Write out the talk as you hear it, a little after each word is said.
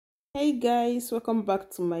Hey guys, welcome back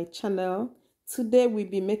to my channel. Today we'll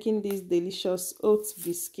be making these delicious oat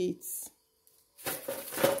biscuits.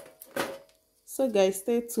 So guys,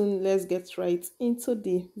 stay tuned. Let's get right into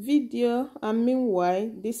the video. And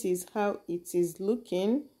meanwhile, this is how it is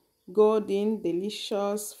looking. Golden,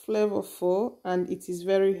 delicious, flavorful, and it is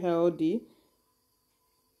very healthy.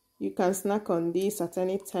 You can snack on this at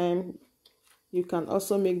any time. You can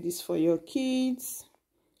also make this for your kids.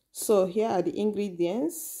 So here are the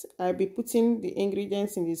ingredients. I'll be putting the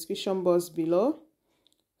ingredients in the description box below.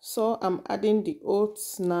 So I'm adding the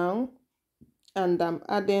oats now, and I'm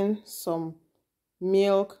adding some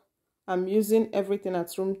milk. I'm using everything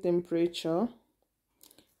at room temperature.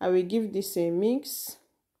 I will give this a mix,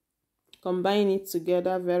 combine it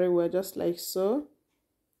together very well, just like so.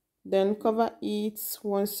 Then cover it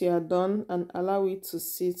once you are done and allow it to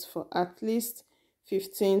sit for at least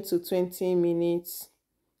 15 to 20 minutes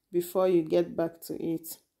before you get back to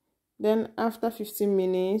it. Then after 15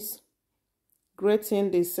 minutes, grate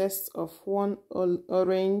in the zest of one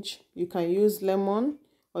orange. You can use lemon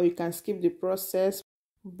or you can skip the process,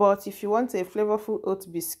 but if you want a flavorful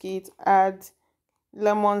oat biscuit, add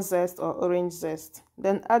lemon zest or orange zest.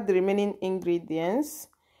 Then add the remaining ingredients.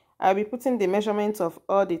 I'll be putting the measurement of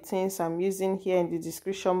all the things I'm using here in the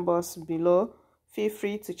description box below. Feel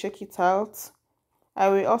free to check it out. I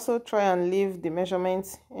will also try and leave the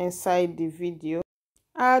measurements inside the video.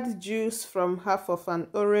 Add juice from half of an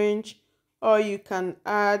orange, or you can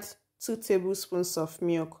add 2 tablespoons of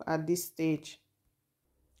milk at this stage.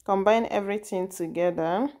 Combine everything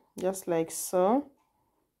together just like so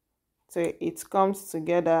it comes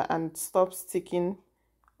together and stops sticking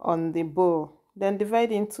on the bowl. Then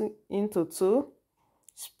divide into two.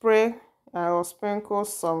 Spray or sprinkle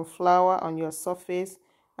some flour on your surface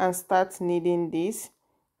and start kneading this.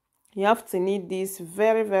 You have to knead this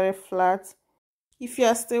very flat. If you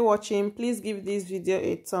are still watching, please give this video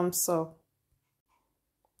a thumbs up.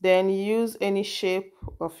 Then use any shape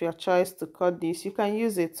of your choice to cut this. You can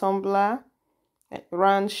use a tumbler, a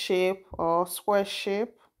round shape or square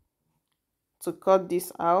shape to cut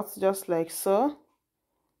this out, just like so.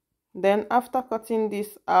 Then after cutting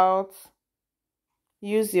this out,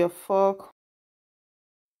 use your fork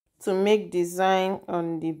to make design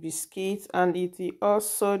on the biscuit, and it will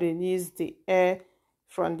also release the air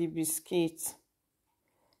from the biscuit.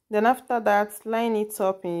 Then after that, line it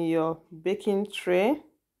up in your baking tray.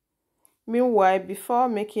 Meanwhile, before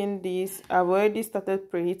making this, I've already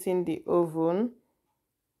started preheating the oven.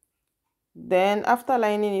 Then after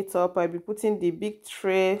lining it up, I'll be putting the big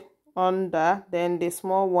tray under, then the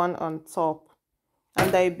small one on top.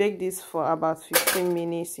 And I bake this for about 15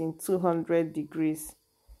 minutes in 200 degrees.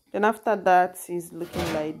 Then after that, it's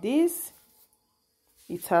looking like this.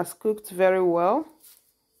 It has cooked very well,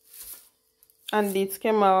 and it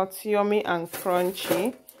came out yummy and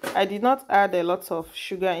crunchy. I did not add a lot of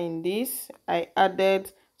sugar in this. I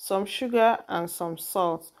added some sugar and some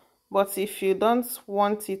salt, but if you don't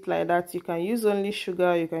want it like that, you can use only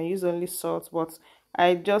sugar, you can use only salt, but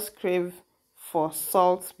I just crave for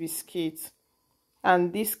salt biscuits,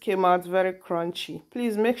 and this came out very crunchy.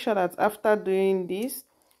 Please make sure that after doing this,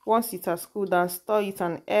 once it has cooled down, store it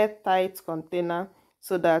in an airtight container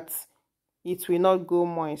so that it will not go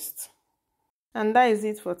moist. And that is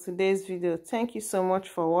it for today's video. Thank you so much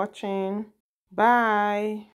for watching. Bye.